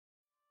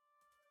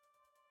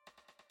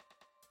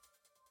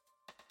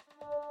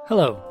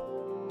Hello,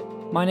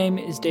 my name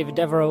is David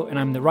Devereux and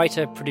I'm the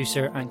writer,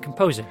 producer and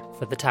composer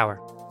for The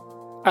Tower.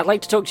 I'd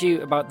like to talk to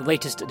you about the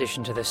latest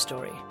addition to this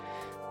story,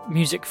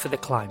 Music for the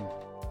Climb.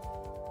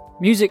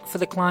 Music for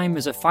the Climb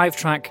is a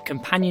 5-track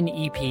companion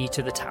EP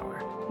to The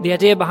Tower. The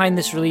idea behind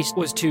this release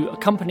was to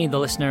accompany the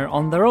listener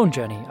on their own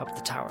journey up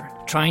the tower,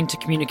 trying to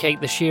communicate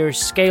the sheer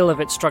scale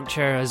of its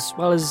structure as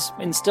well as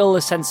instill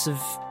a sense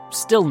of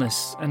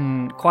stillness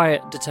and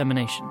quiet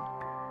determination.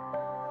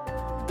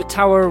 The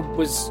Tower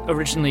was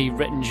originally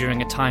written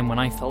during a time when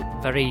I felt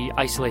very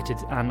isolated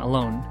and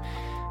alone.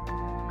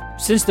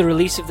 Since the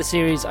release of the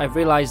series, I've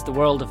realised the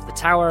world of The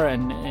Tower,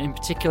 and in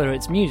particular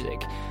its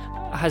music,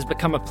 has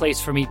become a place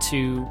for me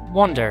to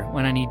wander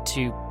when I need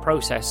to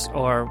process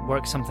or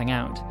work something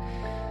out.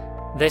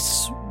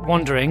 This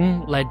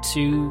wandering led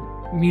to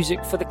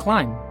Music for the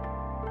Climb,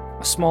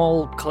 a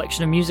small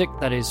collection of music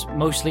that is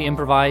mostly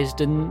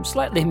improvised and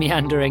slightly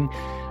meandering,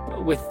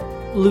 with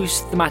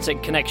loose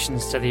thematic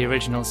connections to the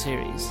original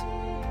series.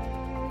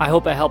 I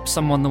hope it helps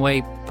someone the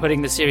way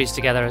putting the series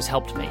together has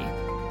helped me.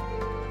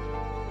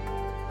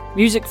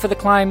 Music for the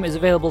Climb is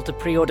available to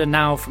pre-order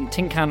now from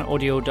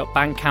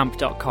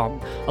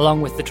tincanaudio.bandcamp.com,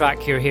 along with the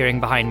track you're hearing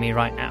behind me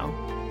right now.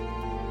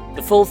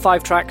 The full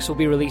 5 tracks will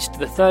be released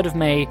the 3rd of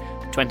May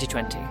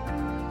 2020.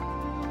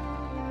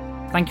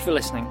 Thank you for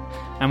listening,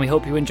 and we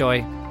hope you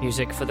enjoy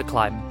Music for the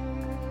Climb.